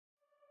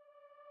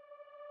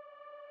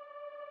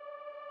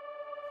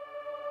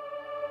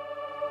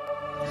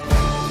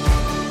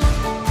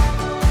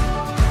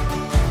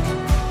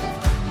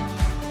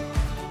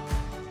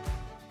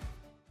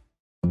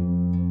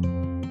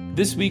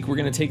This week, we're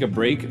going to take a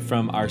break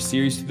from our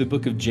series through the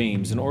book of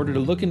James in order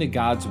to look into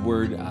God's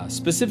Word,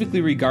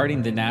 specifically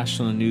regarding the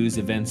national news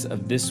events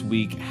of this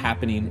week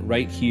happening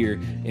right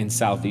here in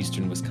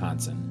southeastern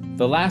Wisconsin.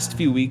 The last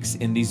few weeks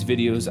in these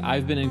videos,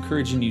 I've been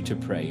encouraging you to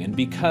pray, and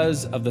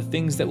because of the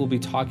things that we'll be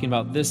talking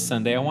about this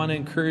Sunday, I want to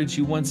encourage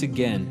you once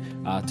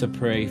again to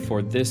pray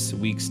for this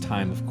week's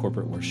time of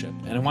corporate worship.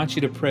 And I want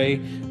you to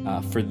pray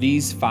for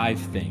these 5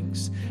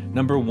 things.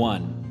 Number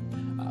 1,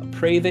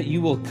 pray that you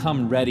will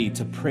come ready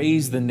to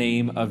praise the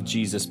name of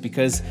Jesus,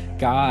 because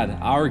God,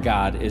 our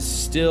God, is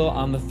still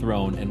on the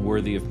throne and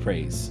worthy of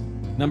praise.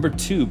 Number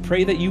 2,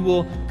 pray that you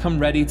will come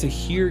ready to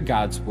hear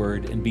God's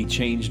word and be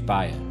changed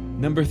by it.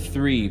 Number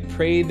 3,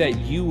 pray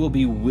that you will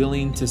be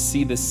willing to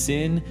see the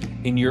sin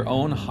in your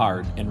own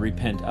heart and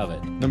repent of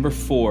it. Number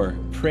 4,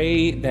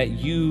 pray that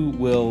you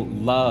will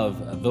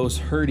love those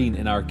hurting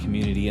in our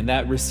community and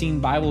that Racine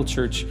Bible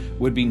Church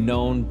would be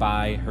known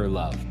by her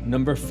love.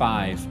 Number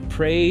 5,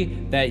 pray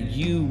that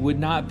you would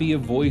not be a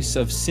voice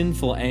of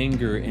sinful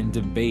anger and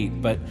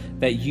debate, but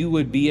that you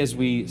would be, as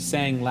we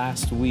sang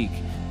last week,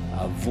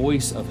 a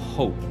voice of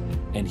hope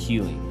and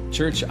healing.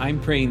 Church, I'm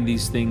praying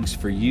these things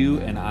for you,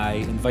 and I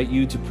invite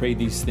you to pray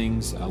these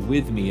things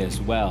with me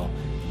as well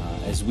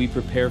as we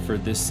prepare for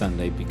this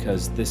Sunday,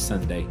 because this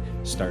Sunday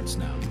starts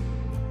now.